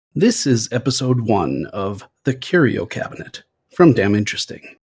This is episode 1 of The Curio Cabinet from Damn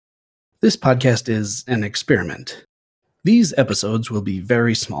Interesting. This podcast is an experiment. These episodes will be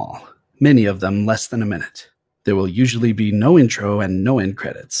very small, many of them less than a minute. There will usually be no intro and no end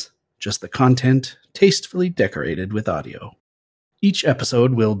credits, just the content tastefully decorated with audio. Each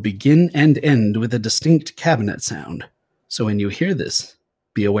episode will begin and end with a distinct cabinet sound, so when you hear this,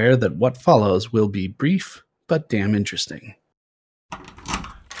 be aware that what follows will be brief but damn interesting.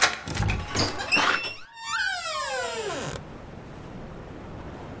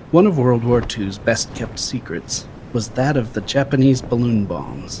 One of World War II's best-kept secrets was that of the Japanese balloon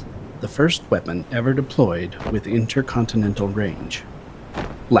bombs, the first weapon ever deployed with intercontinental range.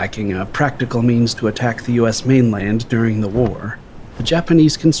 Lacking a practical means to attack the U.S. mainland during the war, the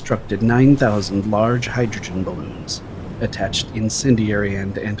Japanese constructed 9,000 large hydrogen balloons, attached incendiary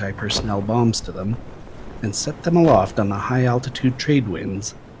and anti-personnel bombs to them, and set them aloft on the high-altitude trade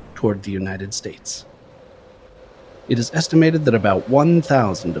winds toward the United States. It is estimated that about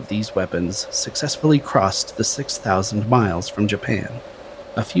 1,000 of these weapons successfully crossed the 6,000 miles from Japan,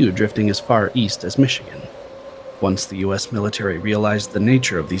 a few drifting as far east as Michigan. Once the U.S. military realized the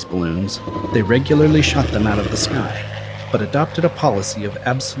nature of these balloons, they regularly shot them out of the sky, but adopted a policy of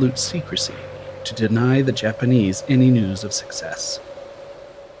absolute secrecy to deny the Japanese any news of success.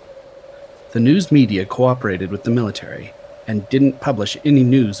 The news media cooperated with the military and didn't publish any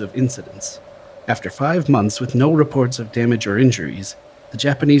news of incidents. After 5 months with no reports of damage or injuries, the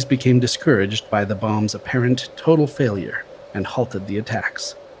Japanese became discouraged by the bomb's apparent total failure and halted the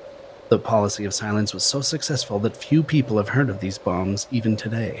attacks. The policy of silence was so successful that few people have heard of these bombs even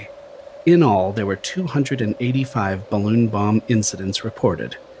today. In all, there were 285 balloon bomb incidents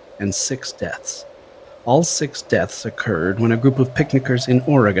reported, and 6 deaths. All 6 deaths occurred when a group of picnickers in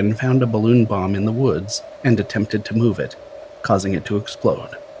Oregon found a balloon bomb in the woods and attempted to move it, causing it to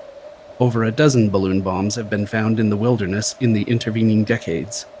explode. Over a dozen balloon bombs have been found in the wilderness in the intervening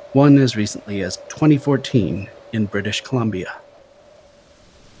decades, one as recently as 2014 in British Columbia.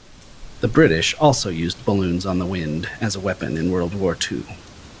 The British also used balloons on the wind as a weapon in World War II.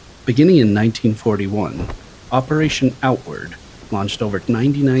 Beginning in 1941, Operation Outward launched over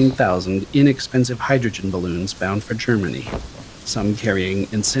 99,000 inexpensive hydrogen balloons bound for Germany, some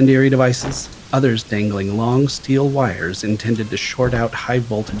carrying incendiary devices, others dangling long steel wires intended to short out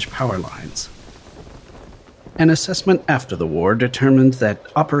high-voltage power lines. An assessment after the war determined that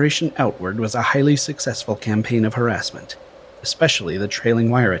Operation Outward was a highly successful campaign of harassment, especially the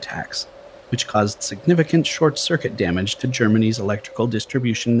trailing wire attacks, which caused significant short-circuit damage to Germany's electrical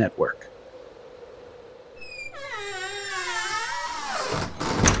distribution network.